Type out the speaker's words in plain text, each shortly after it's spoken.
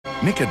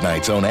Nick at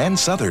Night's own Ann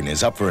Southern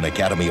is up for an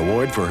Academy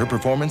Award for her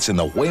performance in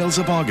The Whales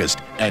of August,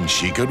 and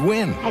she could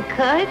win. I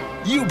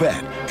could? You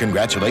bet.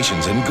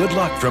 Congratulations and good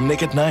luck from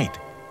Nick at Night.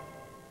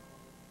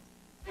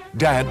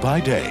 Dad by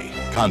day,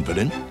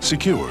 confident,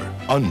 secure,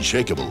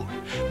 unshakable.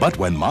 But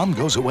when Mom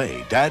goes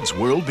away, Dad's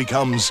world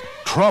becomes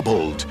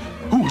troubled.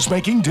 Who's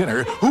making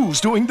dinner?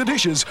 Who's doing the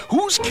dishes?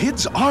 Whose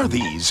kids are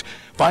these?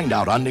 Find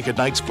out on Nick at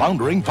Night's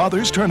Floundering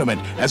Fathers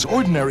Tournament as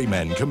ordinary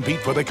men compete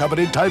for the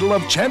coveted title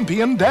of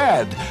Champion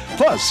Dad.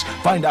 Plus,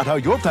 find out how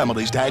your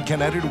family's dad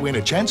can enter to win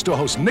a chance to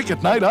host Nick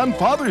at Night on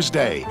Father's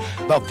Day.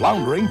 The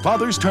Floundering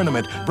Fathers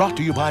Tournament, brought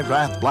to you by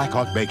Rath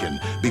Blackhawk Bacon.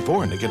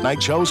 Before Nick at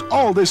Night shows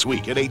all this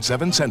week at 8,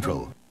 7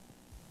 Central.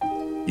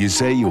 You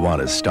say you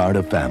want to start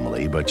a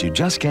family, but you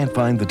just can't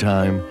find the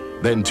time?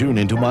 Then tune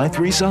into My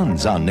Three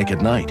Sons on Nick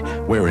at Night,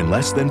 where in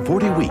less than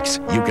 40 weeks,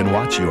 you can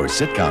watch your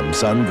sitcom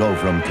son go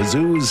from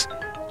kazoos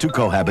to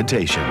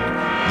cohabitation.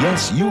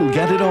 Yes, you'll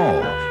get it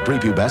all.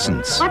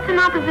 Prepubescence. What's an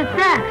opposite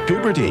sex?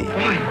 Puberty.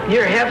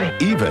 You're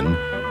heavy. Even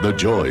the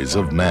joys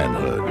of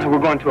manhood. We're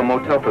going to a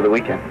motel for the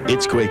weekend.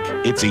 It's quick,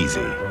 it's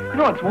easy. You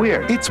know, it's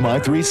weird. It's My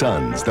Three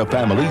Sons, the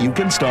family you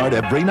can start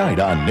every night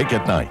on Nick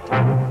at Night.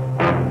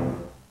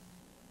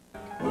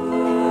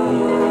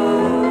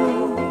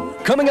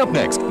 Coming up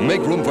next, make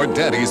room for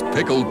Daddy's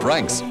pickled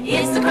pranks.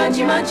 It's the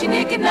crunchy munchy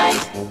Nick at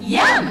Night.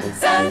 Yum!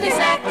 Sunday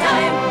snack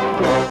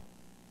time.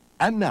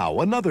 And now,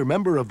 another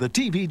member of the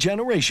TV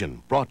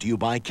generation, brought to you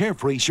by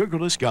Carefree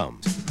Sugarless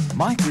Gums.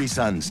 My Three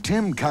Sons'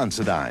 Tim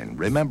Considine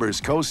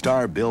remembers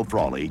co-star Bill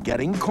Frawley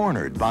getting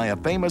cornered by a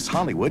famous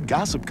Hollywood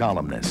gossip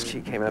columnist.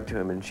 She came up to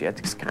him and she had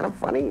this kind of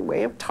funny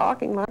way of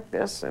talking like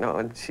this, you know,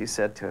 and she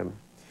said to him,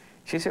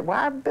 she said,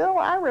 "Why, Bill,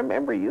 I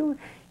remember you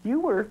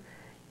were,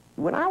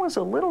 when I was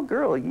a little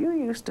girl, you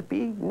used to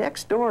be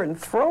next door and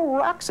throw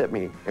rocks at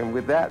me." And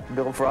with that,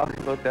 Bill Frawley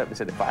looked up and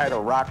said, "If I had a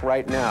rock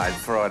right now, I'd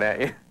throw it at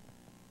you."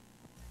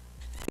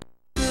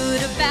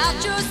 Good about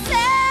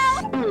yourself.